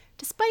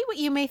Despite what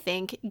you may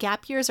think,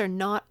 gap years are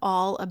not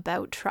all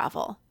about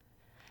travel.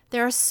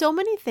 There are so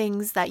many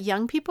things that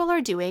young people are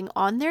doing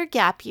on their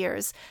gap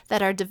years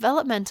that are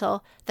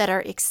developmental, that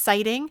are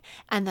exciting,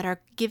 and that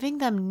are giving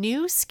them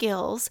new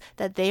skills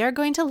that they are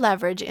going to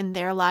leverage in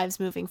their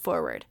lives moving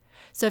forward.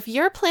 So if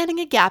you're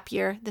planning a gap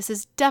year, this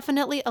is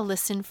definitely a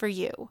listen for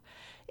you.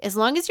 As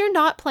long as you're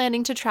not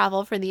planning to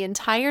travel for the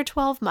entire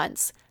 12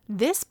 months,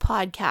 this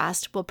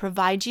podcast will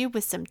provide you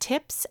with some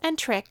tips and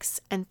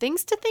tricks and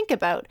things to think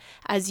about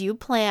as you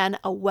plan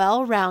a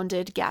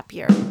well-rounded gap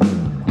year.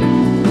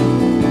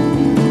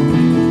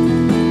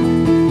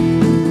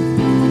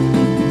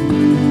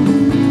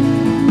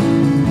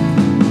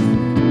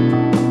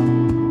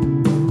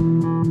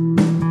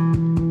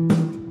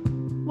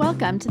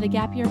 Welcome to the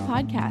Gap Year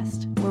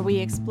Podcast, where we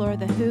explore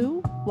the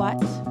who,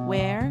 what,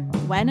 where,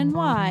 when, and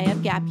why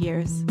of gap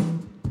years.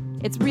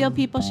 It's real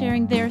people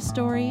sharing their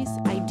stories,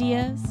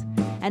 ideas,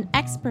 and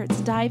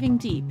experts diving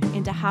deep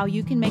into how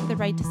you can make the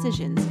right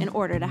decisions in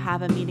order to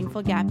have a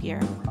meaningful gap year.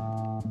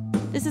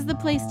 This is the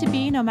place to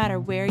be no matter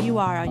where you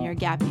are on your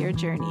gap year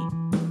journey.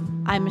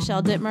 I'm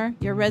Michelle Dittmer,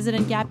 your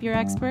resident gap year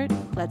expert.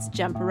 Let's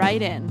jump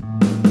right in.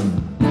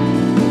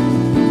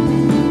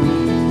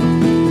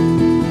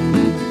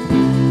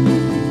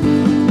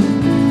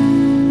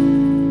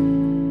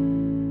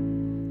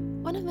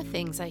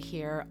 I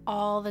hear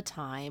all the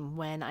time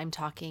when I'm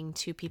talking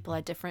to people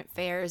at different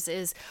fairs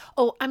is,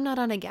 oh, I'm not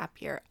on a gap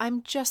year.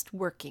 I'm just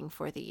working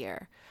for the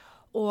year.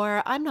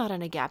 Or I'm not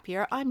on a gap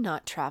year. I'm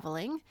not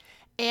traveling.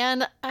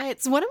 And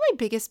it's one of my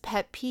biggest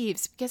pet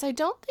peeves because I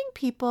don't think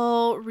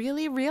people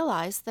really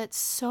realize that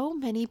so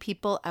many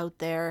people out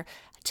there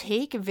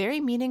take very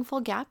meaningful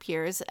gap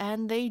years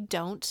and they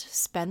don't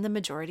spend the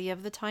majority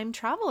of the time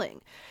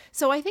traveling.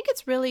 So I think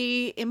it's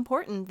really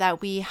important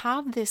that we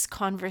have this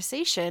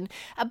conversation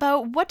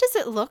about what does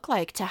it look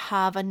like to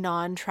have a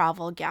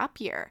non-travel gap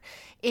year.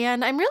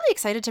 And I'm really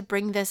excited to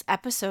bring this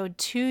episode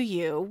to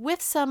you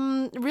with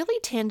some really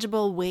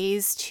tangible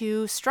ways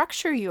to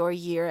structure your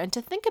year and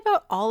to think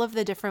about all of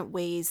the different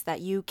ways that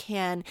you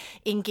can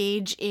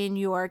engage in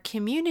your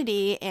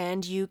community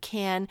and you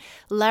can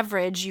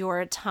leverage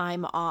your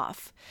time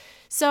off.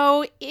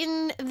 So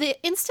in the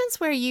instance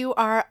where you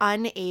are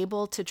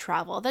unable to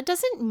travel, that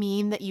doesn't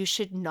mean that you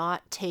should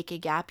not take a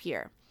gap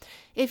year.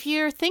 If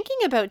you're thinking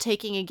about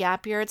taking a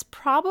gap year, it's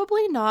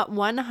probably not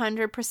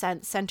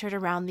 100% centered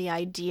around the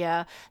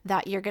idea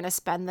that you're going to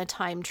spend the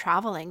time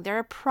traveling. There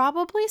are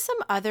probably some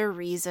other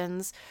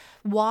reasons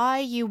why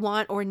you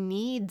want or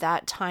need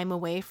that time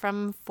away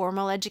from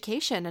formal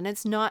education, and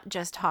it's not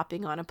just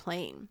hopping on a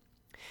plane.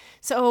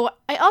 So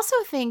I also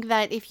think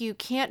that if you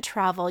can't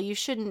travel, you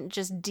shouldn't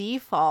just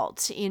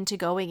default into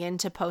going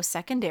into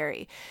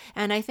post-secondary.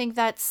 And I think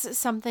that's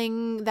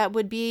something that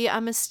would be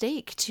a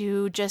mistake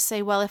to just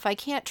say, well, if I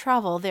can't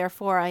travel,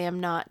 therefore I am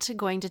not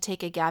going to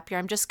take a gap year.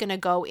 I'm just going to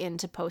go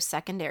into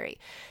post-secondary.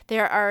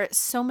 There are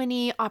so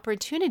many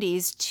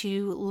opportunities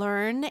to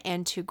learn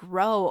and to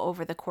grow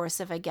over the course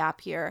of a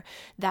gap year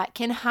that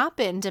can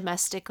happen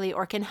domestically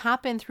or can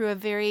happen through a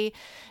very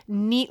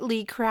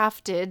neatly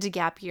crafted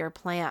gap year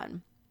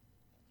plan.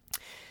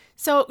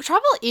 So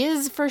travel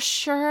is for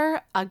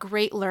sure a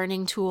great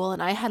learning tool,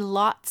 and I had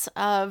lots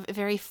of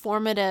very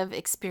formative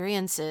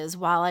experiences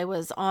while I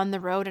was on the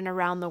road and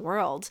around the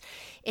world.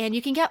 And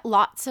you can get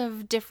lots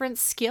of different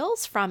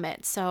skills from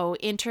it. So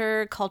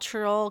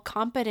intercultural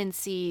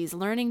competencies,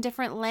 learning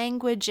different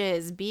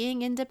languages,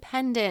 being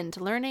independent,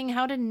 learning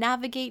how to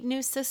navigate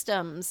new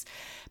systems.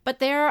 But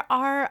there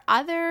are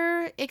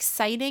other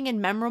exciting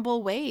and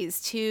memorable ways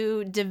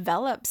to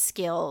develop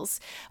skills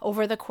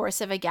over the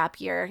course of a gap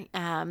year.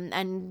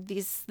 And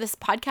this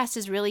podcast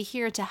is really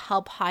here to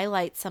help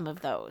highlight some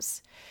of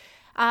those.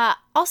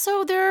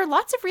 Also, there are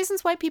lots of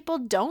reasons why people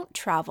don't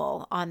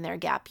travel on their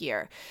gap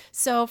year.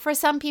 So for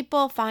some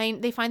people,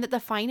 find that the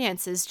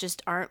finances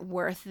just aren't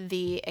worth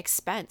the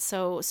expense.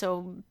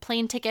 So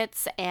plane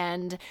tickets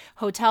and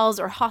hotels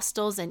or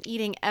hostels and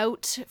eating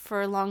out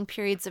for long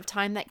periods of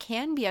time, that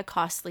can be a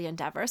costly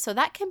endeavor. So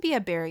that can be a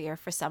barrier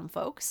for some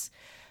folks.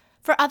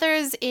 For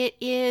others, it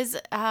is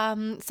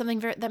something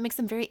that makes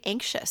them very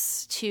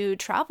anxious to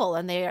travel,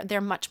 and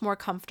they're much more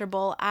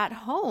comfortable at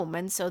home,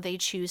 and so they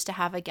choose to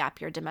have a gap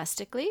year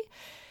domestically.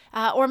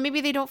 Or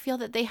maybe they don't feel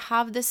that they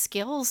have the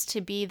skills to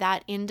be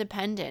that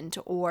independent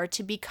or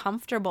to be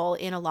comfortable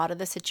in a lot of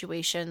the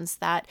situations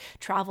that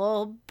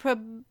travel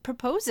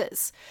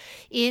proposes.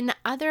 In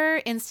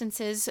other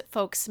instances,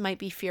 folks might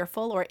be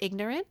fearful or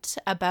ignorant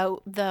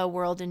about the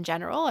world in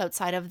general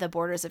outside of the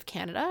borders of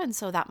Canada. And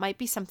so that might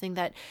be something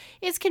that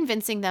is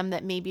convincing them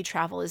that maybe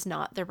travel is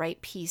not the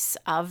right piece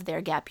of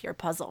their gap year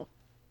puzzle.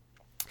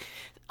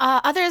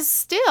 Others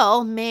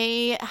still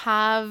may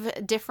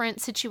have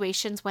different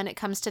situations when it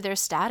comes to their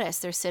status,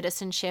 their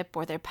citizenship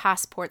or their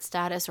passport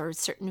status or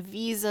certain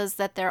visas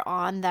that they're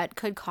on that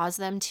could cause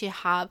them to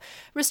have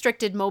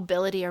restricted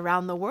mobility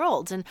around the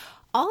world. And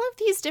all of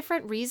these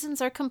different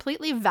reasons are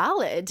completely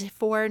valid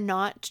for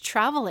not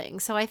traveling.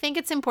 So I think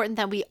it's important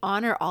that we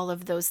honor all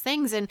of those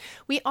things, and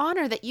we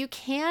honor that you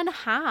can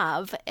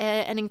have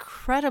an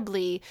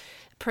incredibly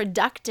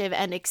productive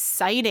and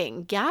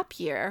exciting gap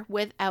year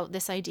without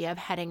this idea of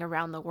heading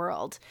around the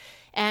world.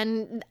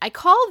 And I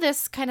call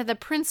this kind of the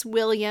Prince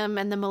William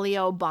and the Malia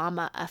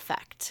Obama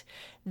effect.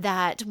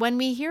 That when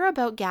we hear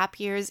about gap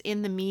years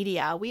in the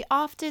media, we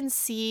often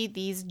see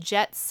these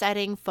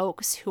jet-setting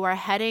folks who are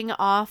heading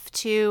off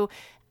to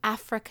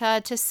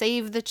Africa to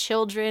save the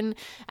children.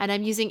 And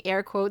I'm using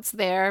air quotes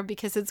there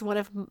because it's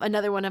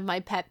another one of my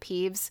pet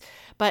peeves.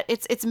 But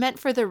it's meant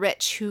for the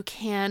rich who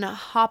can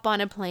hop on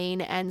a plane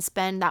and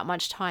spend that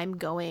much time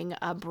going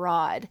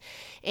abroad.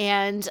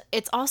 And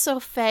it's also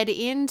fed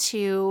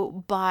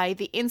into by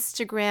the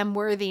Instagram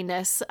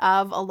worthiness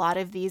of a lot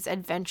of these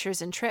adventures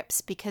and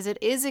trips, because it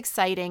is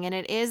exciting and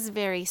it is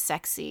very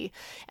sexy,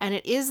 and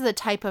it is the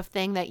type of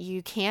thing that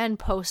you can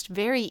post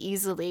very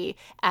easily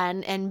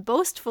and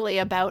boastfully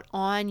about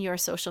on your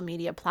social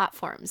media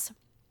platforms.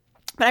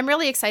 But I'm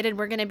really excited.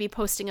 We're going to be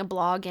posting a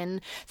blog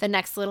in the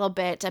next little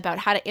bit about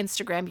how to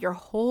Instagram your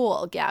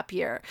whole gap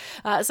year.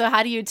 So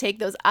how do you take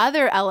those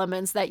other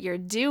elements that you're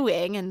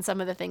doing and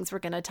some of the things we're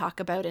going to talk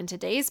about in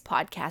today's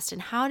podcast,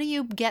 and how do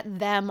you get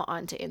them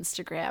onto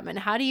Instagram, and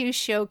how do you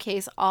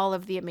showcase all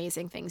of the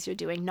amazing things you're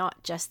doing,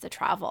 not just the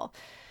travel?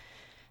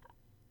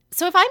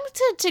 So if I'm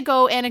to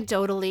go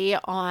anecdotally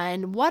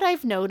on what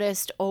I've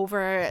noticed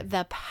over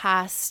the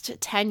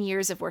past 10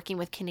 years of working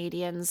with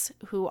Canadians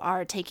who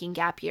are taking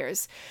gap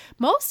years,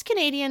 most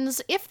Canadians,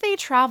 if they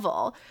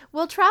travel,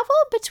 will travel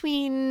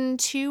between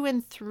 2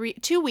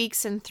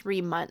 weeks and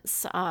 3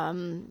 months.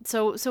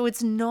 So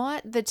it's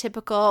not the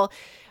typical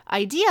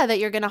idea that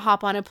you're going to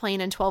hop on a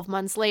plane and 12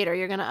 months later,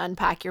 you're going to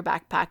unpack your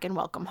backpack and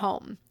welcome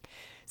home.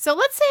 So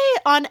let's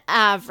say on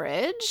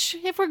average,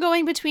 if we're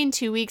going between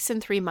 2 weeks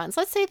and 3 months,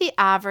 let's say the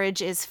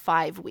average is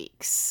 5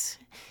 weeks.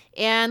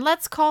 And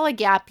let's call a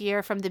gap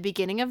year from the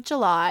beginning of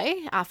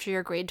July after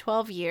your grade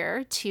 12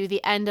 year to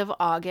the end of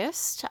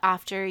August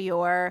after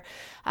your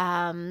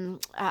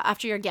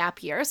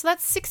gap year. So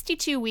that's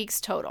 62 weeks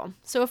total.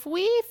 So if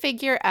we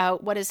figure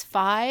out what is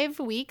 5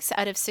 weeks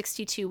out of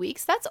 62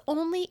 weeks, that's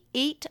only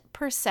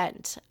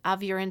 8%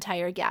 of your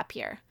entire gap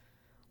year.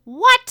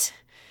 What?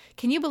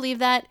 Can you believe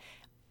that?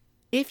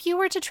 If you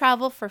were to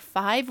travel for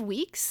 5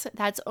 weeks,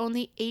 that's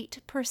only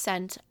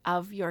 8%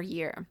 of your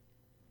year.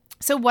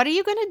 So what are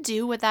you going to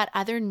do with that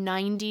other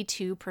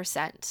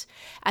 92%?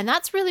 And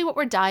that's really what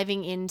we're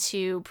diving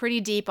into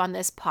pretty deep on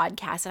this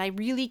podcast. And I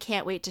really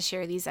can't wait to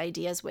share these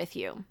ideas with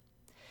you.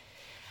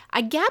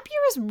 A gap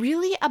year is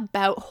really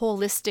about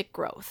holistic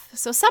growth.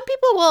 So some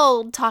people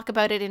will talk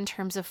about it in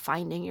terms of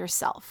finding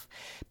yourself,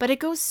 but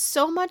it goes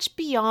so much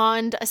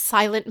beyond a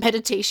silent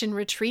meditation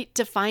retreat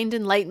to find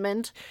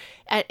enlightenment,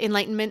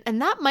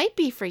 and that might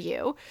be for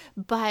you,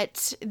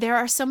 but there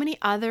are so many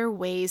other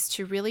ways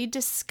to really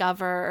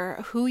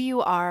discover who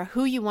you are,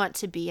 who you want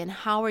to be, and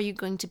how are you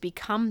going to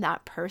become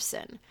that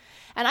person.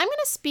 And I'm going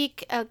to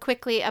speak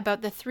quickly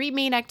about the 3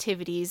 main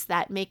activities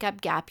that make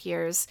up gap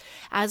years,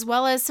 as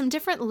well as some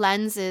different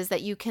lenses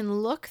that you can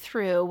look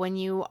through when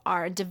you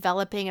are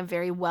developing a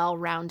very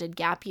well-rounded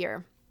gap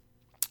year.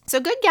 So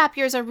good gap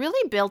years are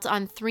really built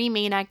on 3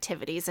 main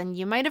activities, and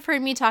you might have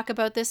heard me talk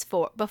about this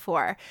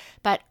before,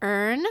 but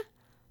earn,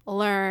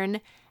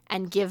 learn,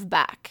 and give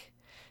back.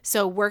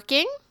 So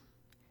working,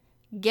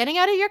 getting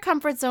out of your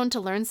comfort zone to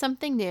learn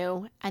something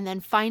new, and then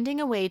finding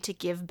a way to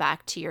give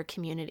back to your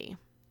community.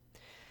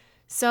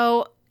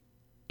 So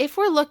if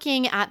we're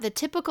looking at the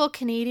typical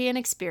Canadian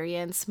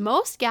experience,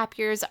 most gap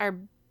years are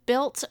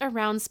built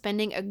around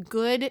spending a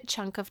good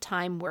chunk of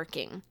time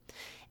working.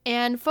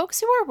 And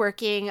folks who are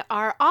working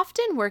are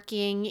often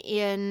working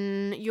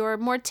in your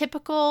more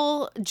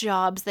typical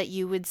jobs that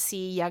you would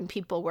see young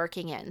people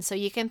working in. So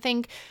you can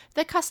think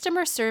the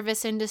customer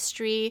service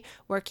industry,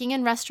 working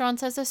in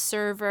restaurants as a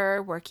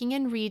server, working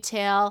in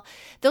retail.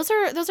 Those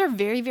are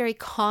very, very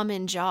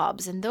common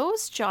jobs. And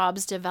those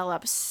jobs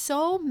develop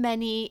so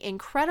many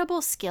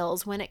incredible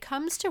skills when it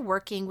comes to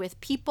working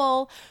with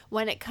people,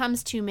 when it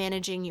comes to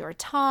managing your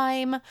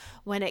time,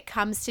 when it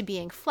comes to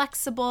being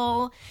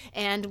flexible,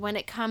 and when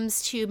it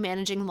comes to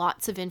managing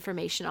lots of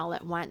information all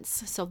at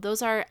once. So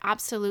those are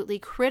absolutely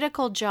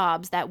critical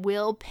jobs that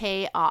will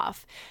pay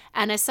off.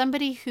 And as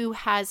somebody who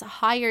has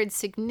hired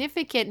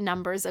significant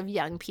numbers of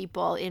young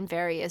people in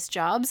various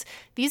jobs,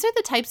 these are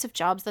the types of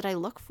jobs that I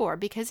look for,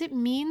 because it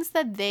means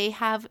that they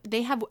have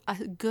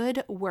a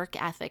good work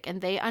ethic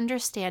and they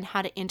understand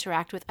how to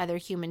interact with other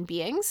human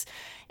beings.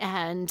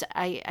 And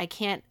I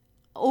can't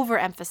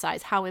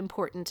overemphasize how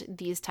important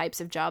these types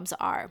of jobs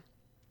are.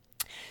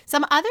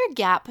 Some other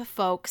Gap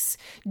folks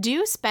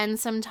do spend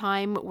some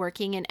time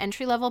working in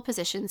entry-level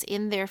positions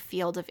in their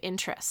field of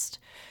interest.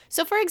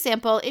 So, for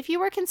example, if you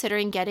were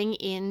considering getting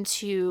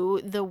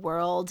into the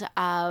world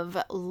of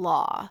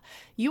law,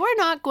 you are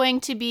not going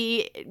to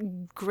be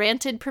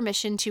granted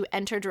permission to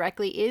enter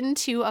directly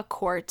into a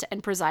court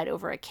and preside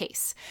over a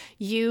case.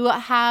 You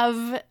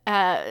have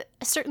a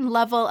certain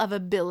level of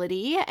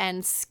ability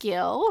and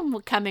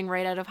skill coming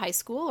right out of high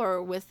school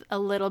or with a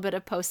little bit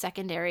of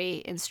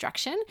post-secondary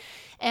instruction,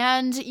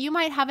 and you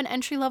might have an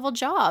entry-level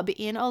job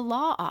in a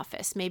law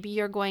office. Maybe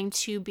you're going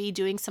to be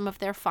doing some of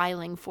their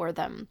filing for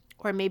them.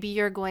 Or maybe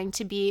you're going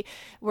to be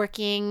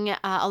working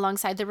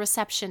alongside the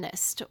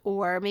receptionist,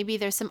 or maybe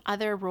there's some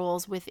other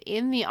roles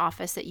within the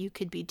office that you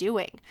could be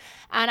doing.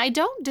 And I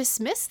don't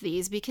dismiss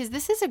these because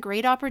this is a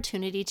great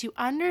opportunity to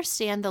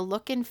understand the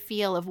look and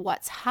feel of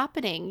what's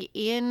happening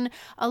in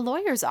a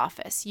lawyer's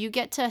office. You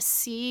get to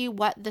see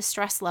what the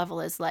stress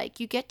level is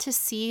like. You get to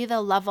see the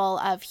level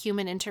of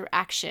human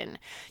interaction.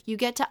 You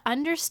get to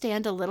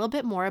understand a little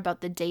bit more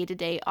about the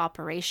day-to-day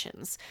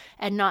operations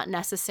and not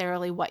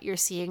necessarily what you're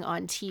seeing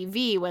on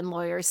TV when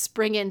lawyers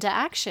spring into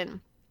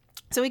action.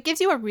 So it gives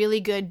you a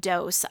really good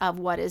dose of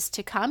what is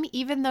to come,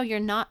 even though you're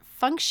not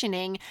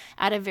functioning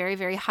at a very,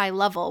 very high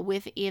level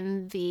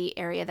within the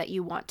area that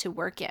you want to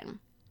work in.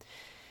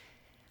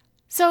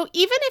 So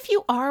even if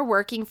you are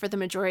working for the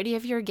majority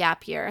of your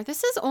gap year,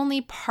 this is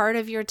only part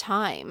of your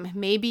time.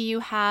 Maybe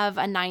you have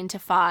a 9 to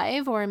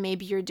 5, or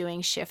maybe you're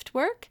doing shift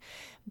work.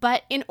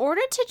 But in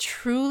order to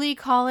truly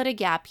call it a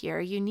gap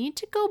year, you need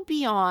to go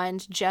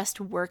beyond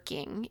just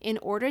working in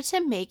order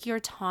to make your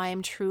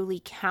time truly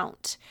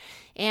count.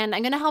 And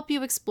I'm going to help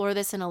you explore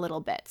this in a little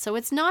bit. So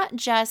it's not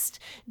just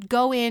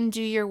go in,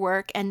 do your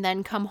work, and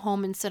then come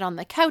home and sit on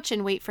the couch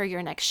and wait for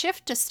your next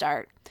shift to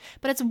start.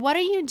 But it's what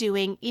are you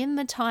doing in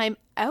the time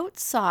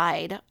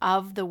outside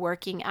of the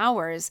working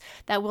hours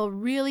that will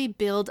really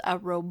build a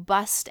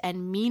robust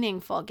and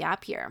meaningful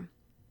gap year.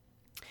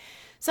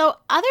 So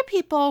other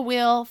people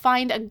will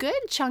find a good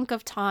chunk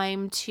of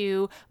time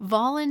to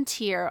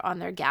volunteer on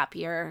their gap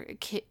year.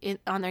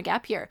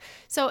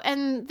 So,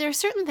 and there's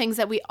certain things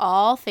that we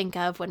all think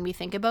of when we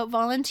think about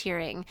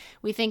volunteering.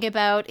 We think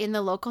about in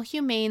the local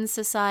humane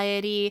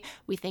society.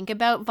 We think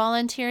about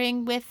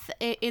volunteering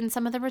in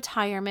some of the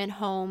retirement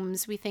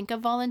homes. We think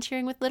of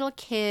volunteering with little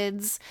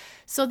kids.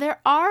 So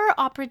there are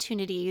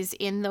opportunities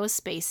in those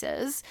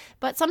spaces,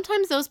 but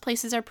sometimes those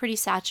places are pretty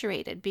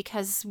saturated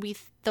because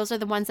those are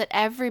the ones that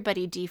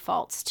everybody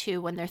defaults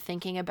to when they're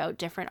thinking about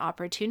different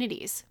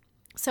opportunities.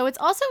 So it's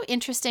also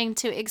interesting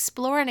to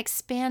explore and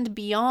expand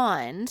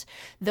beyond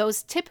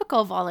those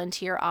typical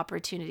volunteer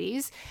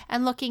opportunities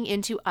and looking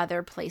into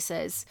other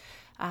places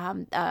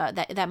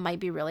that might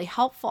be really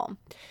helpful.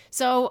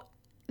 So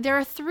there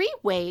are 3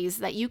 ways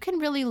that you can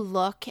really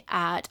look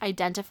at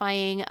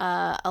identifying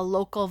a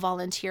local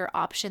volunteer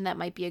option that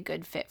might be a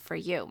good fit for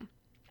you.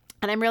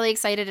 And I'm really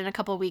excited. In a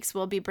couple of weeks,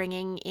 we'll be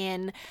bringing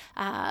in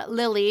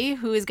Lily,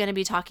 who is going to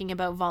be talking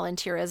about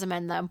volunteerism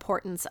and the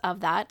importance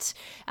of that.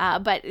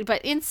 But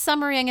in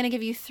summary, I'm going to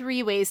give you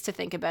 3 ways to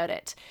think about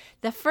it.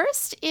 The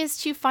first is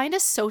to find a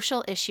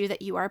social issue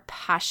that you are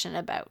passionate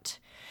about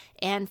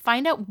and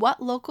find out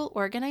what local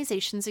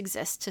organizations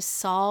exist to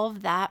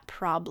solve that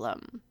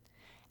problem.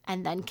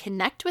 And then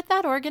connect with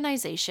that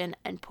organization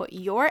and put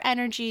your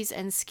energies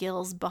and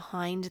skills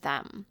behind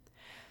them.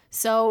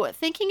 So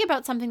thinking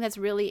about something that's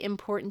really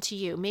important to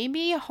you,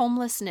 maybe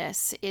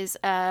homelessness is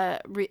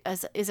a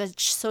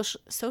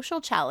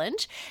social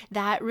challenge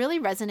that really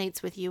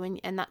resonates with you,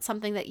 and that's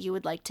something that you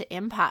would like to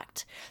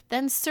impact.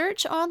 Then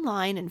search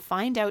online and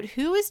find out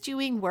who is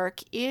doing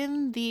work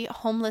in the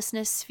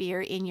homelessness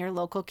sphere in your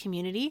local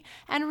community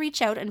and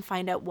reach out and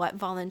find out what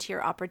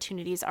volunteer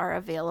opportunities are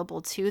available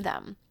to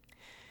them.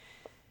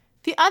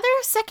 The other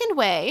second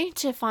way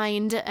to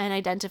find and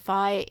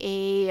identify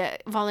a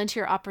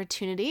volunteer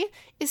opportunity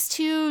is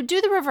to do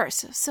the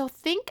reverse. So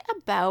think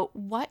about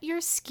what your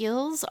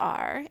skills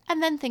are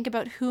and then think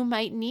about who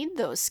might need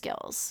those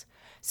skills.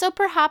 So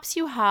perhaps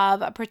you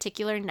have a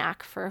particular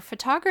knack for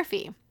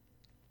photography.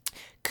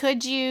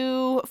 Could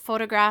you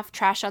photograph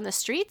trash on the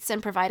streets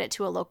and provide it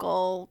to a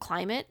local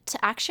climate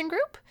action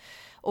group?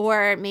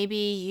 Or maybe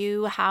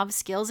you have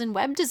skills in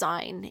web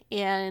design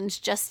and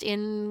just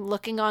in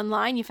looking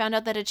online, you found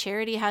out that a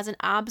charity has an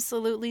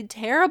absolutely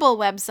terrible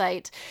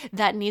website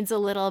that needs a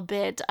little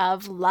bit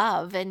of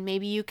love, and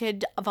maybe you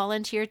could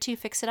volunteer to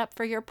fix it up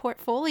for your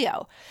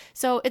portfolio.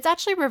 So it's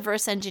actually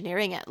reverse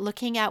engineering it,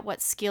 looking at what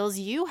skills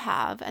you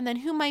have and then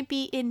who might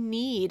be in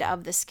need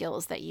of the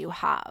skills that you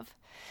have.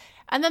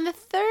 And then the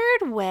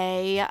third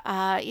way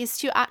is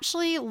to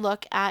actually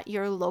look at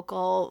your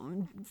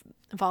local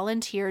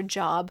volunteer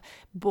job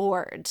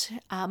board.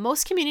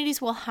 Most communities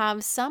will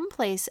have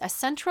someplace, a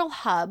central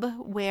hub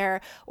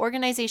where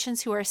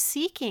organizations who are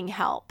seeking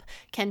help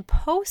can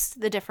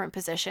post the different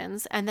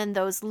positions, and then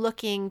those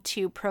looking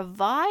to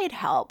provide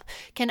help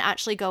can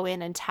actually go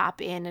in and tap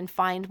in and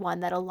find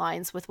one that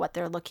aligns with what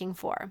they're looking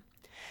for.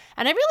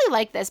 And I really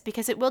like this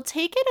because it will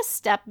take it a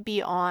step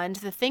beyond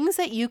the things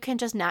that you can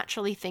just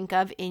naturally think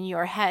of in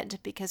your head,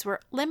 because we're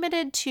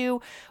limited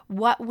to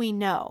what we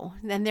know.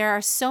 And there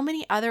are so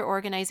many other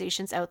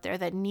organizations out there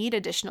that need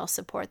additional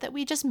support that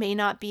we just may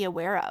not be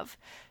aware of.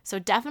 So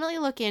definitely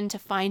look into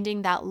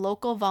finding that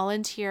local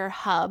volunteer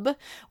hub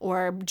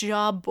or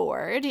job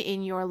board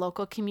in your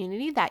local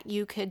community that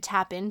you could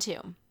tap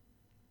into.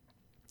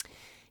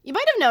 You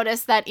might have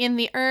noticed that in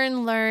the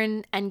earn,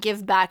 learn, and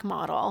give back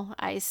model,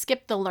 I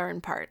skipped the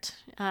learn part.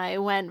 I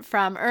went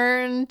from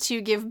earn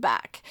to give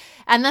back.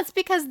 And that's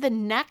because the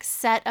next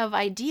set of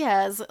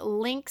ideas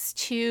links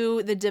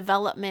to the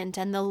development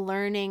and the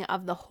learning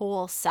of the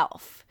whole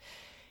self.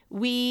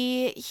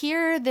 We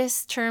hear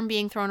this term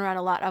being thrown around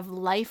a lot of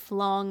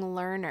lifelong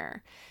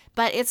learner.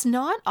 But it's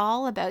not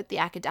all about the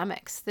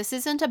academics. This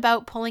isn't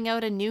about pulling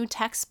out a new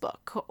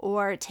textbook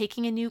or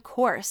taking a new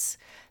course.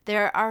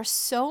 There are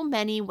so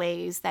many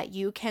ways that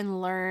you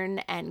can learn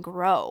and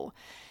grow.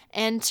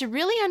 And to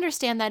really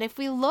understand that, if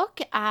we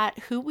look at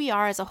who we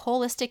are as a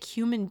holistic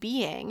human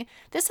being,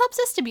 this helps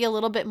us to be a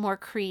little bit more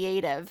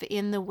creative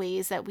in the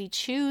ways that we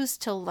choose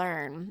to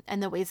learn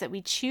and the ways that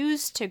we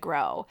choose to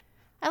grow.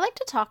 I like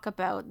to talk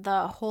about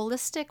the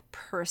holistic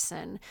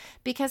person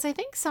because I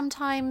think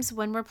sometimes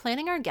when we're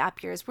planning our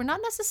gap years, we're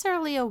not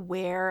necessarily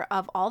aware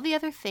of all the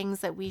other things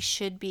that we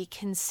should be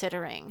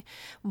considering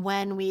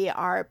when we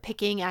are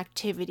picking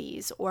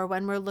activities or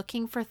when we're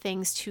looking for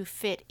things to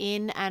fit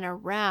in and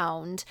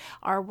around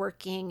our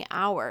working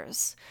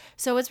hours.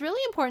 So it's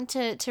really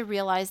important to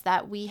realize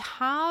that we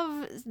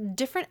have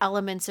different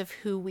elements of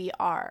who we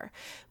are.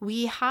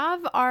 We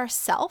have our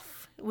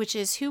self, which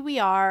is who we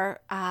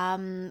are,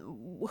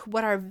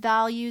 what our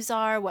values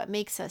are, what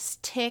makes us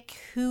tick,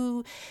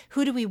 who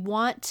do we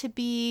want to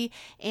be,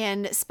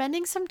 and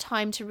spending some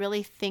time to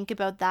really think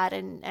about that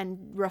and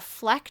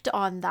reflect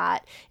on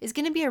that is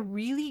going to be a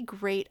really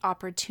great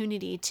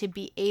opportunity to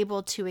be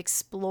able to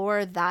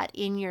explore that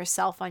in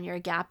yourself on your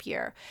gap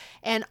year.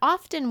 And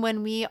often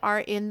when we are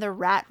in the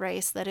rat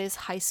race that is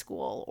high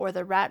school or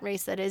the rat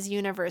race that is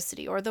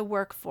university or the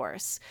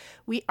workforce,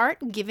 we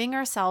aren't giving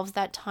ourselves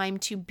that time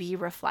to be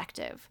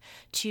reflective,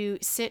 to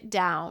sit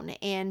down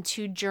and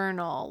to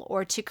journal,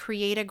 or to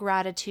create a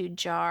gratitude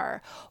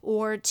jar,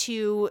 or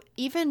to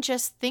even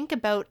just think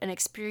about an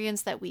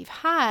experience that we've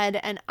had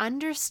and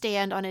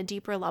understand on a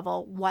deeper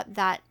level what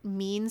that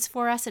means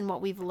for us and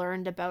what we've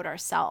learned about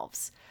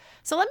ourselves.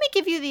 So let me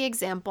give you the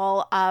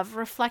example of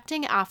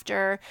reflecting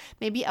after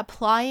maybe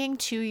applying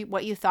to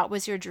what you thought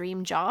was your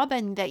dream job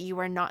and that you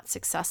were not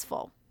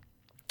successful.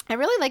 I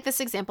really like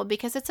this example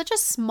because it's such a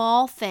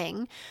small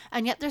thing,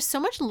 and yet there's so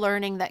much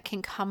learning that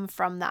can come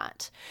from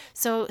that.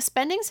 So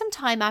spending some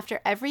time after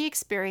every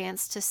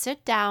experience to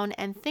sit down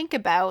and think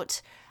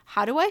about,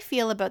 how do I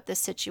feel about this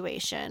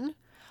situation?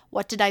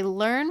 What did I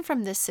learn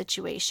from this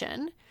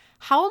situation?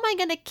 How am I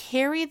going to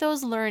carry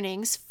those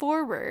learnings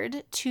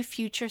forward to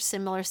future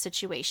similar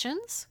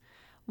situations?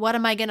 What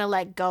am I going to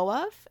let go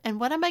of? And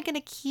what am I going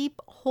to keep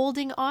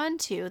holding on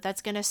to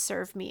that's going to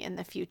serve me in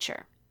the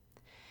future?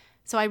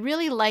 So I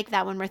really like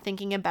that when we're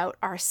thinking about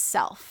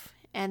ourself.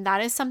 And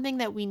that is something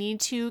that we need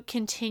to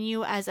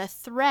continue as a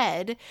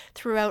thread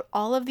throughout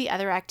all of the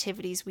other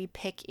activities we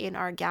pick in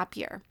our gap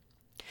year.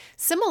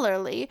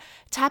 Similarly,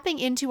 tapping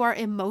into our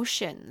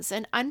emotions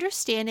and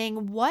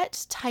understanding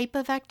what type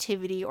of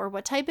activity or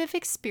what type of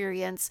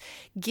experience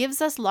gives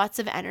us lots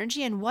of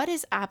energy and what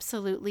is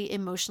absolutely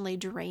emotionally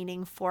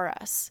draining for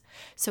us.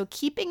 So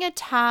keeping a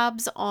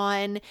tabs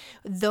on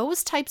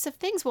those types of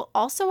things will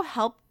also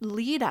help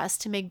lead us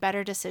to make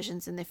better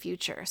decisions in the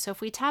future. So if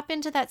we tap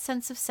into that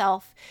sense of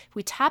self, if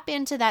we tap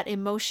into that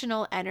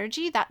emotional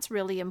energy, that's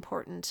really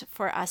important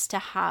for us to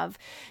have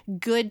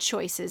good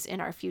choices in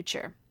our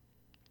future.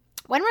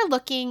 When we're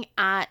looking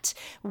at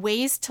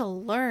ways to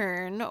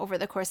learn over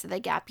the course of the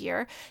gap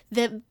year,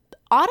 the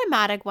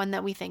automatic one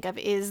that we think of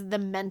is the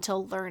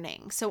mental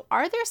learning. So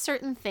are there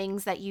certain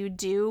things that you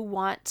do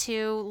want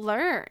to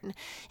learn,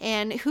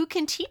 and who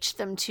can teach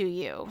them to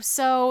you?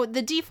 So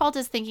the default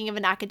is thinking of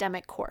an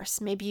academic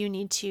course. Maybe you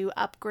need to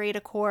upgrade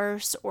a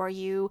course, or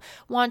you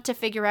want to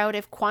figure out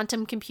if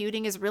quantum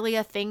computing is really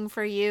a thing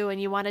for you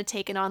and you want to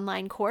take an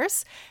online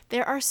course.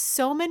 There are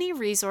so many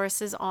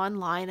resources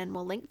online, and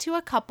we'll link to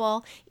a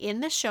couple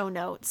in the show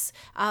notes,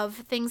 of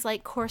things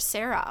like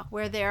Coursera,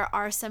 where there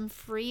are some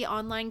free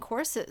online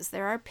courses.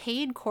 There are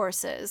paid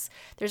courses.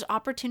 There's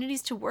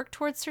opportunities to work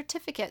towards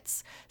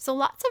certificates. So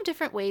lots of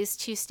different ways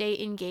to stay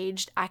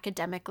engaged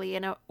academically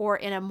or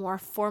in a more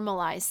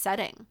formalized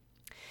setting.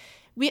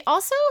 We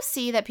also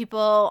see that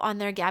people on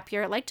their gap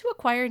year like to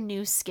acquire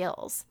new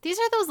skills. These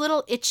are those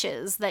little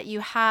itches that you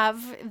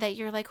have that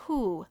you're like,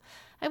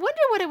 I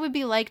wonder what it would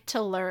be like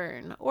to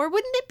learn, or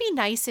wouldn't it be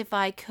nice if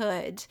I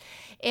could?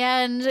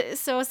 And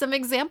so some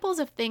examples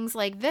of things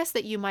like this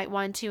that you might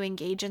want to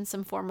engage in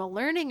some formal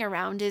learning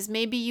around is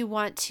maybe you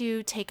want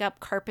to take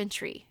up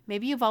carpentry.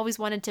 Maybe you've always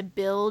wanted to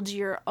build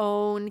your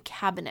own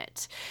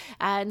cabinet,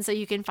 and so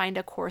you can find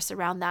a course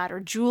around that,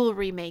 or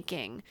jewelry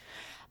making.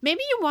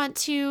 Maybe you want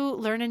to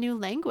learn a new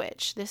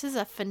language. This is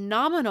a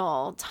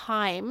phenomenal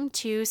time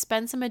to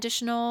spend some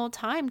additional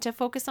time to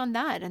focus on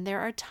that. And there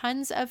are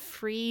tons of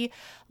free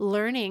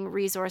learning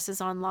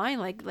resources online,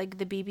 like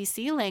the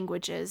BBC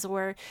languages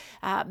or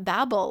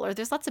Babbel, or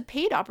there's lots of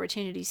paid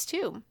opportunities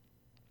too.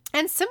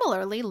 And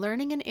similarly,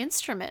 learning an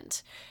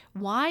instrument.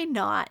 Why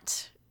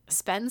not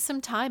spend some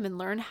time and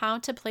learn how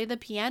to play the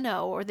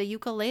piano or the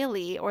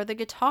ukulele or the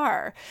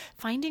guitar,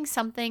 finding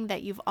something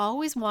that you've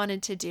always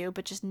wanted to do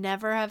but just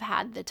never have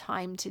had the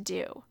time to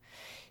do.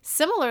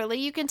 Similarly,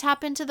 you can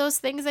tap into those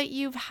things that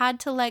you've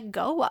had to let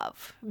go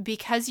of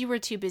because you were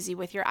too busy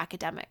with your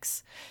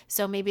academics.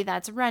 So maybe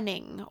that's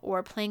running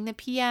or playing the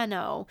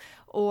piano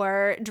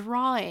or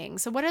drawing.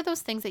 So what are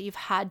those things that you've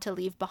had to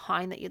leave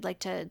behind that you'd like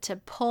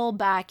to pull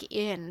back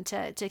in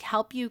to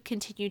help you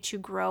continue to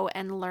grow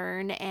and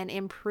learn and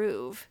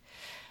improve?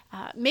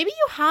 Maybe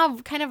you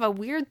have kind of a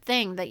weird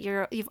thing that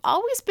you've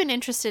always been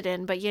interested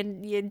in, but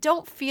you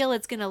don't feel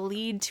it's going to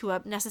lead to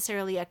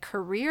necessarily a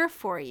career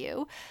for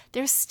you.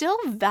 There's still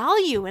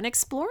value in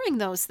exploring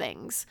those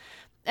things.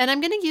 And I'm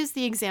going to use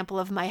the example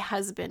of my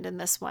husband in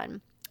this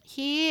one.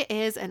 He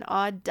is an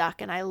odd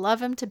duck and I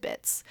love him to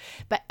bits.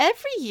 But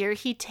every year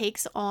he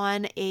takes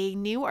on a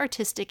new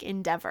artistic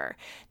endeavor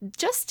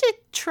just to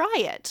try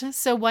it.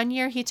 So one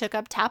year he took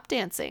up tap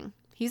dancing.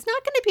 He's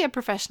not going to be a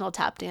professional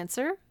tap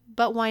dancer,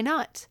 but why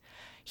not?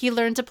 He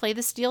learned to play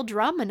the steel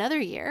drum another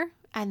year,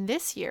 and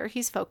this year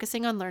he's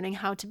focusing on learning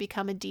how to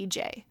become a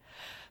DJ.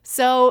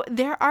 So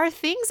there are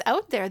things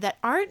out there that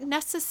aren't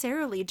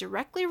necessarily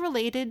directly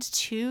related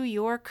to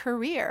your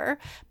career,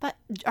 but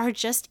are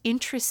just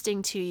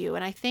interesting to you.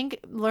 And I think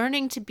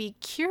learning to be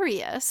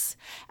curious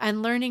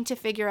and learning to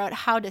figure out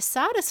how to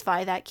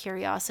satisfy that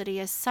curiosity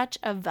is such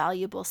a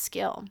valuable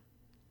skill.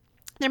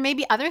 There may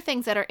be other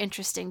things that are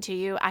interesting to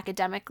you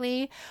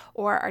academically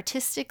or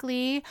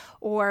artistically,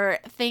 or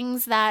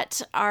things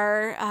that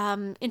are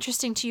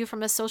interesting to you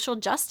from a social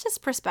justice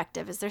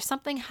perspective. Is there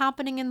something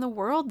happening in the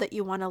world that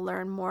you want to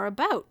learn more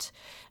about?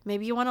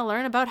 Maybe you want to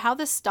learn about how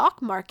the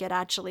stock market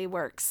actually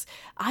works.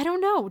 I don't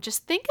know.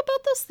 Just think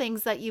about those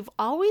things that you've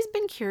always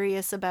been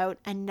curious about,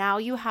 and now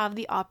you have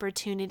the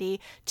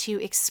opportunity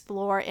to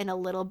explore in a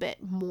little bit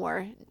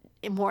more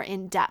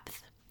in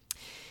depth.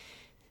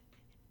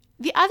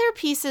 The other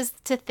pieces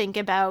to think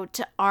about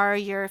are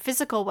your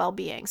physical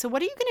well-being. So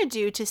what are you going to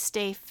do to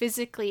stay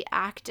physically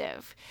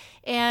active?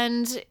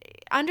 And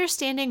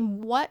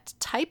understanding what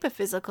type of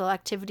physical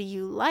activity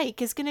you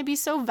like is going to be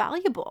so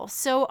valuable.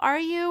 So are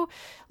you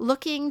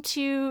looking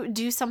to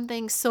do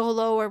something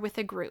solo or with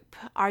a group?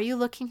 Are you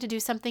looking to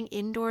do something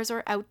indoors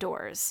or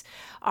outdoors?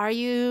 Are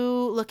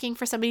you looking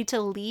for somebody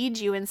to lead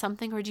you in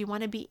something, or do you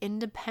want to be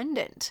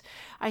independent?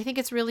 I think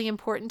it's really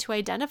important to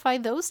identify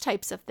those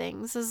types of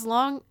things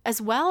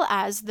as well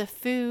as the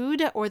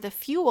food or the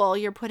fuel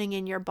you're putting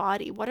in your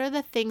body. What are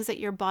the things that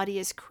your body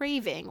is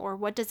craving, or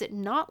what does it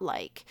not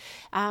like?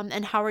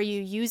 And how are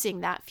you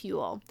using that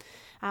fuel?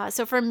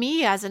 So for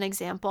me, as an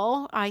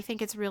example, I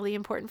think it's really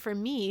important for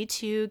me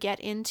to get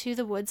into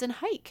the woods and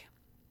hike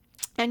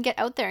and get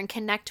out there and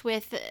connect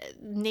with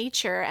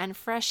nature and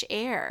fresh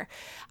air.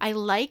 I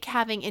like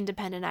having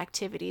independent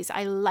activities.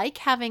 I like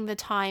having the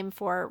time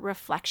for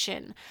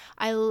reflection.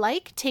 I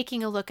like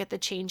taking a look at the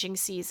changing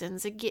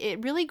seasons.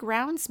 It really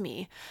grounds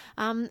me,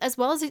 as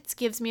well as it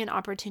gives me an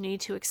opportunity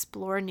to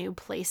explore new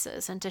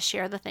places and to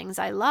share the things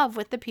I love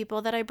with the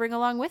people that I bring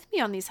along with me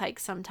on these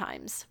hikes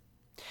sometimes.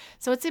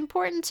 So it's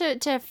important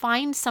to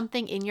find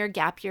something in your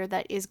gap year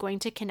that is going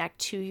to connect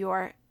to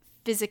your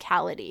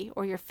physicality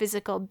or your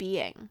physical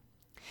being.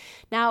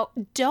 Now,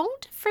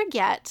 don't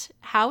forget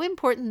how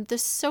important the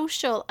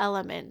social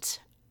element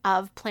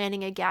of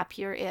planning a gap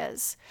year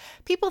is.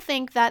 People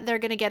think that they're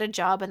going to get a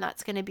job and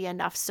that's going to be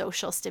enough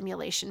social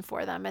stimulation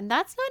for them. And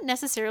that's not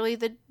necessarily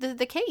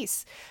the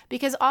case,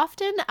 because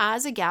often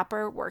as a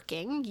gapper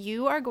working,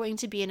 you are going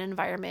to be in an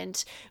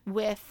environment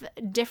with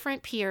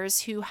different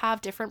peers who have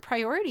different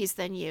priorities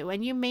than you,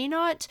 and you may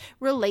not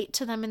relate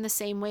to them in the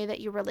same way that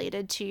you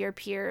related to your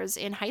peers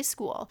in high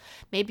school.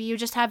 Maybe you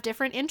just have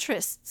different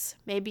interests.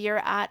 Maybe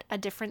you're at a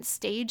different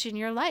stage in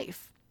your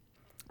life.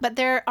 But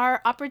there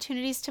are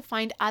opportunities to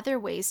find other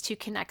ways to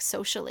connect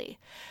socially.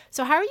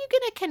 So how are you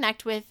going to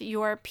connect with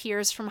your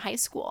peers from high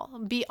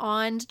school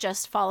beyond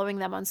just following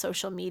them on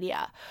social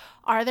media?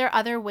 Are there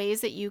other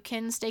ways that you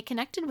can stay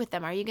connected with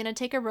them? Are you going to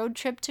take a road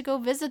trip to go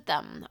visit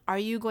them? Are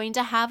you going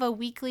to have a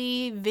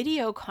weekly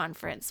video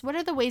conference? What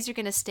are the ways you're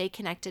going to stay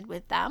connected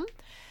with them?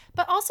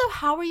 But also,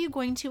 how are you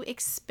going to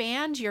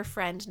expand your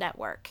friend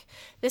network?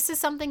 This is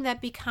something that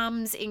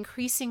becomes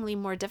increasingly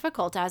more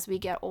difficult as we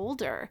get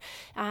older,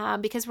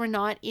 because we're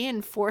not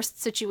in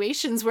forced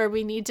situations where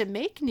we need to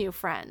make new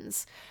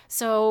friends.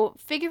 So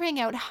figuring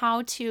out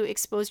how to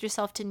expose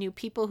yourself to new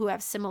people who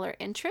have similar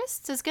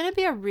interests is going to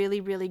be a really,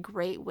 really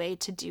great way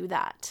to do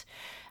that.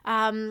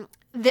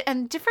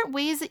 and different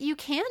ways that you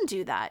can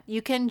do that.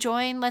 You can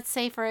join, let's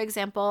say, for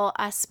example,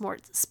 a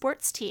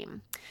sports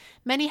team.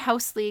 Many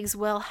house leagues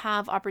will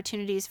have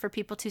opportunities for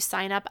people to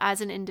sign up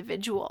as an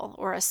individual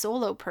or a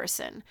solo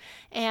person.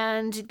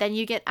 And then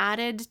you get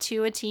added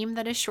to a team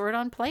that is short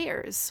on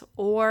players,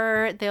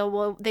 or they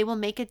will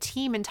make a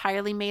team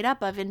entirely made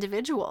up of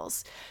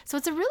individuals. So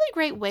it's a really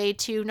great way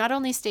to not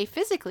only stay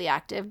physically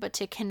active, but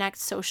to connect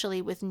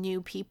socially with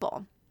new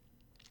people.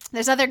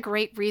 There's other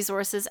great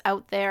resources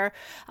out there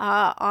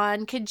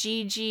on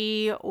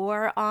Kijiji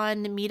or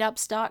on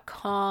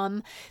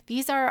meetups.com.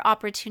 These are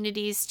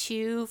opportunities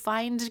to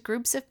find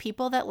groups of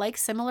people that like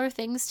similar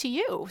things to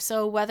you.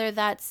 So whether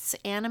that's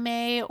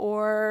anime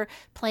or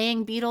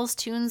playing Beatles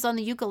tunes on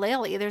the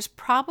ukulele, there's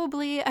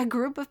probably a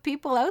group of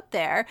people out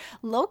there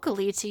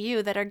locally to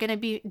you that are going to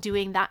be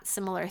doing that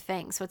similar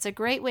thing. So it's a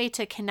great way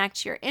to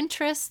connect your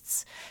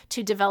interests,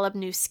 to develop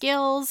new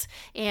skills,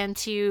 and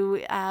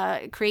to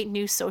create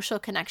new social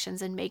connections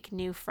and make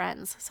new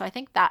friends. So I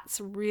think that's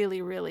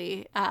really,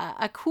 really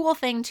a cool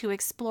thing to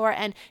explore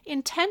and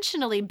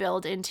intentionally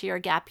build into your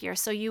gap year.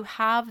 So you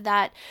have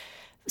that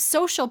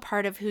social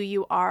part of who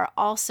you are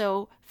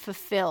also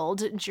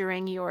fulfilled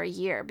during your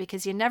year,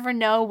 because you never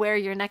know where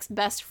your next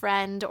best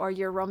friend or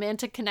your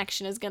romantic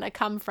connection is going to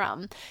come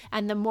from.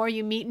 And the more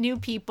you meet new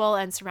people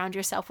and surround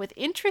yourself with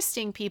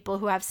interesting people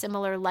who have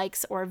similar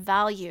likes or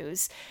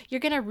values, you're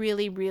going to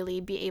really, really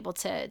be able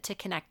to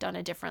connect on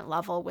a different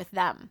level with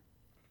them.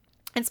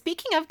 And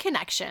speaking of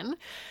connection,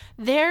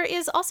 there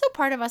is also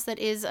part of us that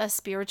is a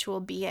spiritual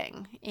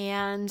being.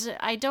 And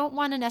I don't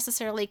want to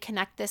necessarily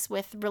connect this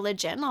with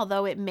religion,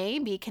 although it may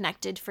be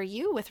connected for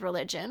you with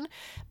religion.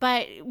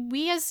 But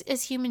we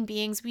as human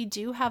beings, we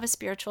do have a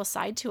spiritual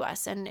side to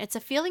us. And it's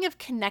a feeling of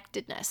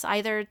connectedness,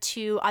 either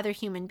to other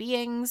human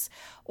beings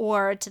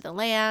or to the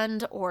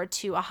land or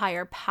to a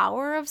higher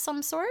power of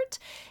some sort.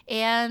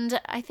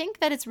 And I think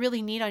that it's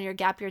really neat on your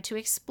gap year to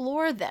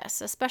explore this,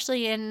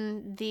 especially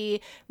in the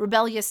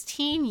rebellious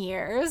teen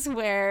years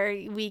where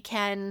we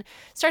can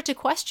start to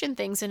question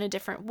things in a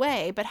different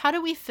way. But how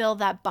do we fill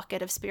that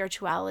bucket of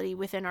spirituality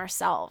within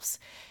ourselves?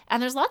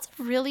 And there's lots of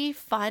really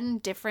fun,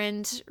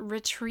 different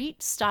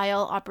retreat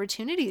style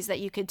opportunities that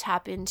you could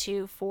tap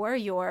into for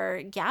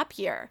your gap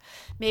year.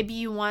 Maybe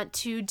you want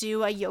to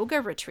do a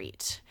yoga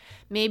retreat.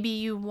 Maybe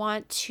you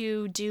want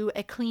to do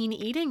a clean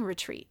eating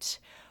retreat.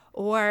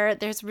 Or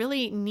there's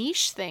really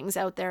niche things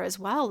out there as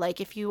well.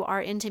 Like if you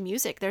are into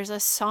music, there's a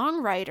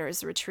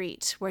songwriters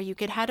retreat where you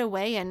could head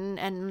away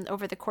and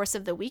over the course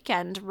of the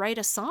weekend, write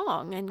a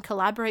song and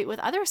collaborate with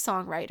other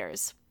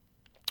songwriters.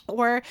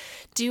 Or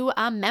do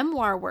a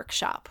memoir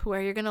workshop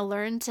where you're going to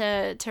learn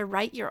to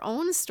write your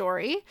own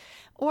story,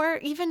 or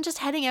even just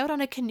heading out on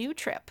a canoe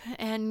trip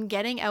and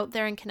getting out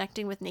there and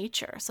connecting with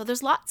nature. So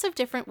there's lots of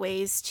different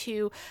ways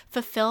to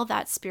fulfill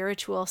that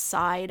spiritual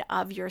side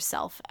of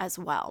yourself as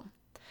well.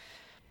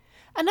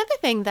 Another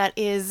thing that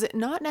is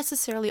not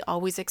necessarily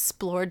always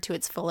explored to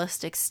its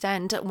fullest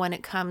extent when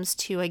it comes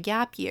to a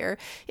gap year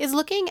is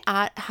looking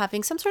at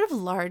having some sort of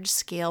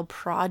large-scale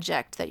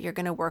project that you're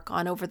going to work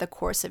on over the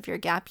course of your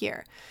gap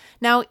year.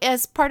 Now,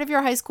 as part of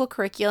your high school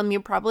curriculum, you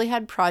probably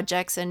had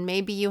projects, and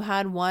maybe you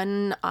had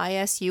one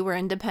ISU or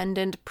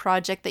independent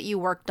project that you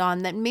worked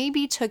on that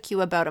maybe took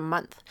you about a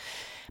month.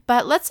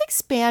 But let's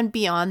expand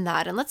beyond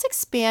that, and let's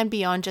expand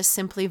beyond just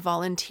simply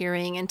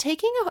volunteering and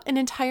taking an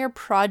entire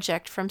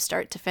project from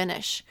start to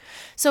finish.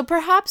 So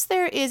perhaps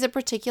there is a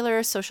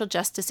particular social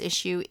justice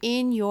issue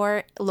in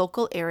your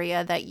local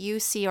area that you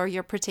see or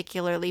you're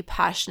particularly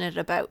passionate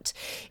about,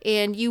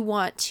 and you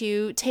want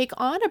to take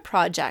on a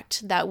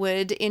project that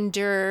would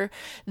endure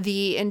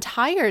the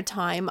entire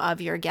time of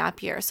your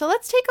gap year. So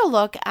let's take a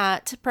look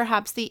at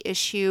perhaps the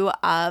issue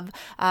of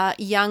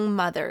young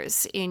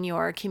mothers in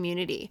your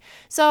community.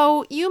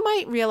 So you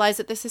might realize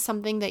that this is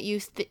something that you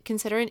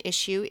consider an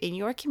issue in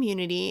your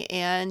community,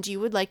 and you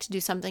would like to do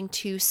something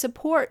to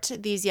support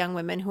these young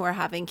women who are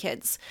having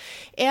kids.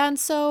 And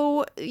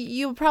so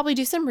you'll probably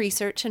do some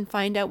research and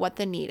find out what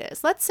the need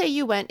is. Let's say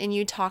you went and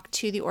you talked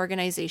to the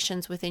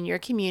organizations within your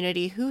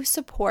community who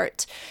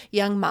support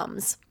young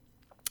moms.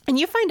 And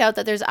you find out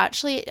that there's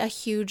actually a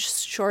huge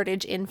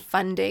shortage in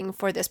funding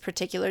for this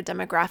particular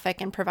demographic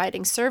and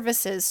providing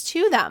services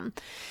to them.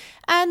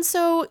 And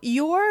so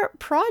your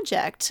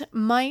project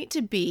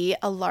might be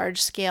a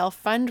large-scale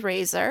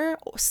fundraiser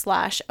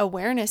 /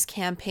 awareness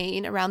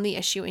campaign around the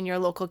issue in your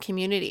local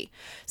community.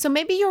 So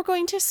maybe you're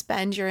going to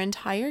spend your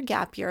entire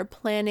gap year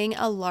planning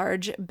a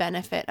large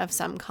benefit of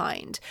some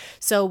kind.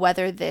 So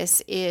whether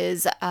this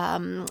is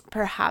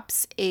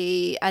perhaps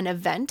an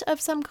event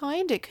of some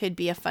kind, it could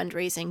be a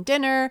fundraising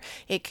dinner,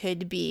 it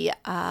could be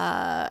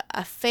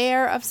a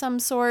fair of some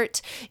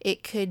sort,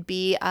 it could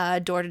be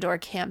a door-to-door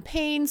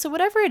campaign. So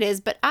whatever it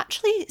is, but actually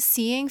actually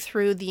seeing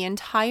through the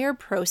entire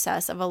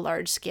process of a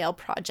large-scale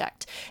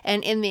project,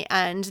 and in the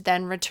end,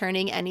 then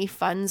returning any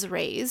funds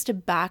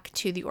raised back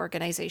to the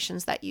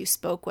organizations that you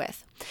spoke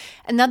with.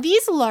 And now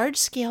these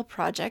large-scale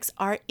projects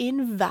are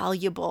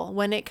invaluable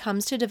when it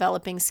comes to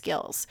developing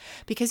skills,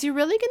 because you're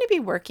really going to be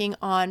working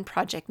on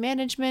project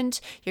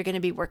management, you're going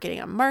to be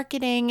working on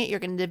marketing, you're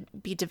going to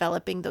be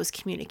developing those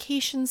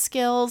communication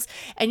skills,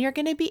 and you're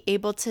going to be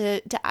able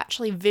to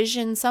actually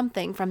vision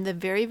something from the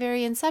very,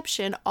 very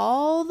inception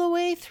all the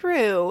way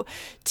through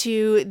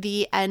to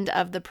the end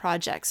of the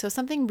project. So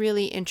something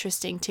really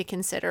interesting to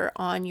consider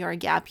on your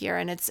gap year,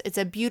 and it's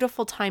a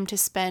beautiful time to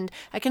spend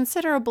a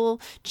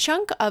considerable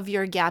chunk of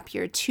your gap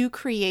year to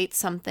create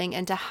something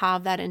and to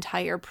have that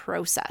entire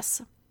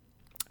process.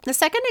 The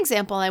second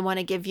example I want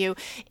to give you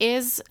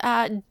is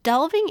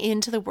delving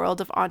into the world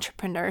of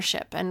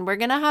entrepreneurship. And we're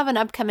going to have an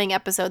upcoming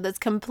episode that's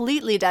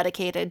completely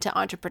dedicated to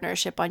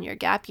entrepreneurship on your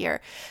gap year.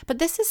 But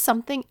this is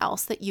something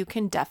else that you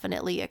can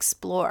definitely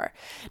explore.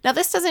 Now,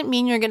 this doesn't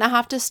mean you're going to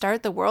have to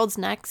start the world's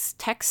next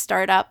tech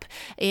startup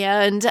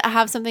and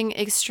have something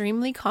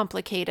extremely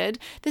complicated.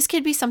 This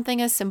could be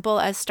something as simple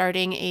as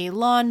starting a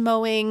lawn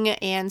mowing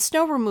and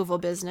snow removal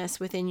business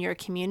within your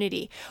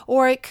community.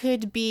 Or it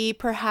could be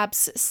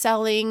perhaps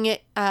selling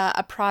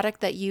a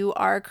product that you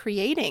are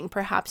creating.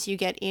 Perhaps you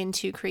get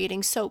into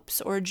creating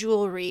soaps or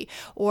jewelry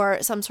or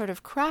some sort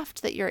of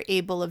craft that you're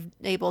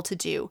able to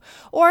do.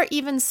 Or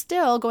even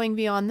still going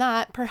beyond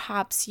that,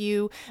 perhaps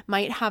you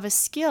might have a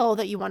skill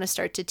that you want to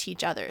start to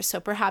teach others. So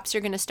perhaps you're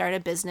going to start a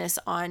business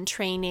on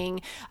training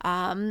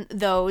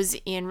those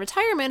in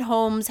retirement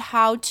homes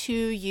how to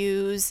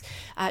use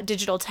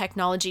digital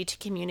technology to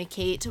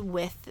communicate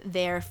with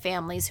their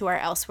families who are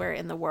elsewhere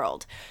in the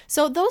world.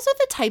 So those are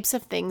the types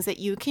of things that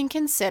you can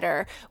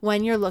consider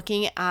when you're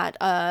looking at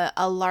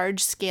a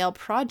large-scale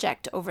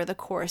project over the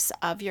course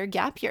of your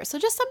gap year. So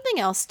just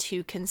something else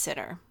to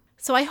consider.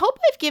 So I hope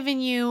I've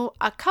given you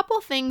a couple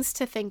things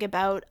to think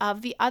about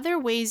of the other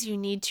ways you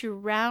need to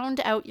round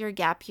out your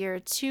gap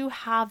year to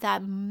have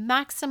that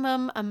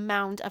maximum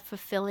amount of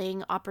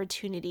fulfilling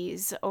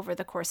opportunities over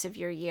the course of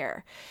your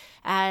year.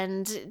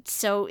 And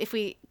so if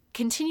we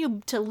continue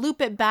to loop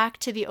it back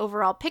to the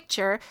overall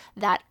picture,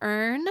 that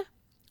earn,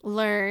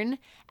 learn,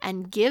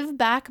 and give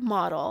back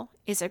model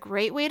is a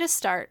great way to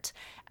start.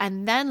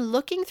 And then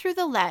looking through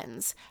the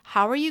lens,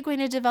 how are you going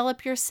to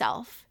develop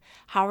yourself?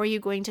 How are you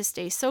going to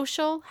stay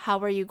social? How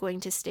are you going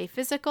to stay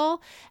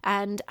physical?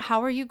 And how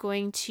are you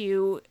going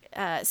to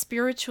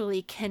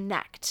spiritually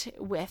connect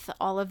with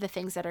all of the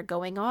things that are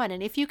going on?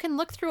 And if you can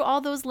look through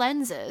all those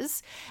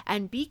lenses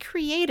and be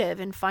creative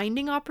in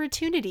finding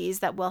opportunities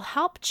that will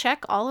help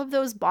check all of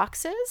those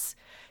boxes,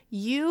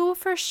 you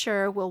for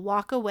sure will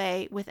walk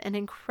away with an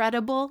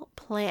incredible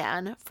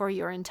plan for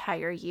your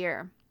entire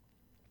year.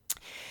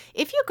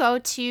 If you go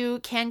to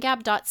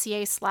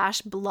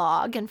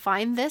cangap.ca/blog and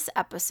find this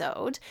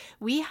episode,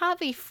 we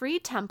have a free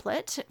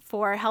template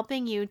for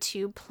helping you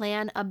to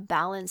plan a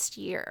balanced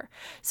year.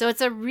 So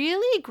it's a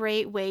really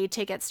great way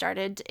to get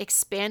started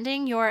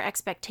expanding your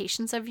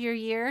expectations of your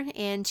year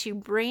and to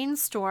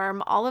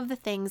brainstorm all of the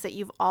things that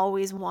you've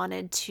always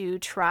wanted to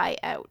try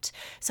out.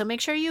 So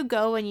make sure you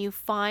go and you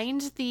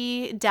find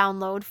the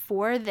download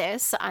for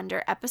this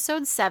under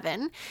episode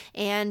 7,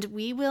 and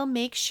we will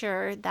make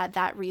sure that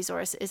that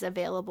resource is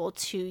available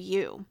to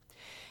you.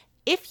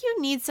 If you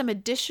need some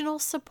additional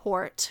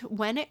support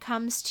when it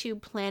comes to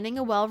planning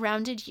a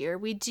well-rounded year,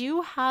 we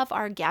do have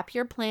our Gap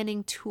Year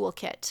Planning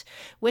Toolkit,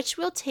 which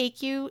will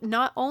take you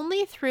not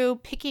only through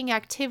picking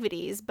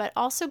activities, but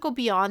also go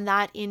beyond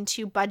that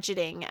into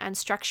budgeting and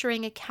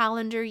structuring a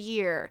calendar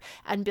year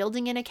and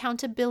building in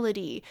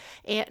accountability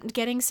and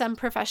getting some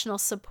professional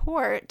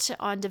support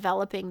on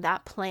developing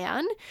that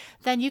plan.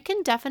 Then you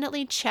can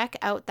definitely check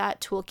out that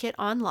toolkit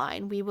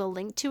online. We will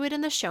link to it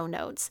in the show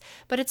notes,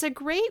 but it's a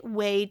great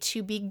way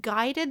to be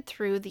guided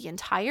through the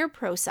entire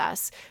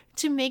process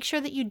to make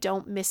sure that you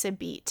don't miss a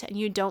beat and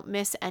you don't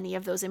miss any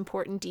of those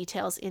important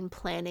details in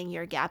planning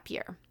your gap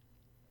year.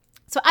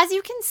 So as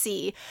you can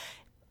see,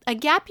 a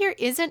gap year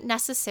isn't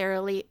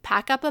necessarily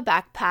pack up a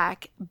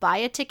backpack, buy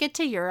a ticket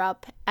to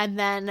Europe, and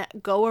then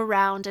go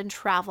around and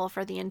travel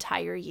for the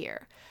entire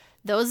year.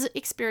 Those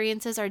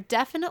experiences are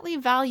definitely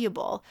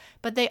valuable,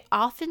 but they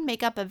often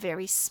make up a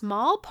very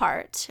small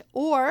part,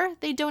 or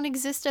they don't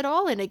exist at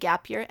all in a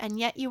gap year, and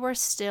yet you are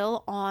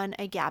still on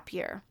a gap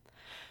year.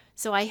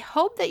 So I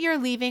hope that you're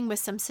leaving with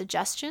some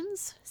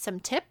suggestions, some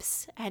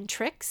tips and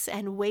tricks,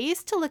 and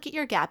ways to look at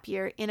your gap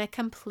year in a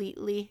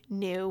completely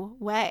new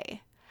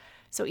way.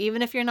 So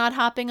even if you're not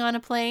hopping on a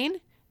plane,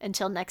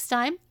 until next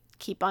time,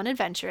 keep on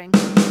adventuring.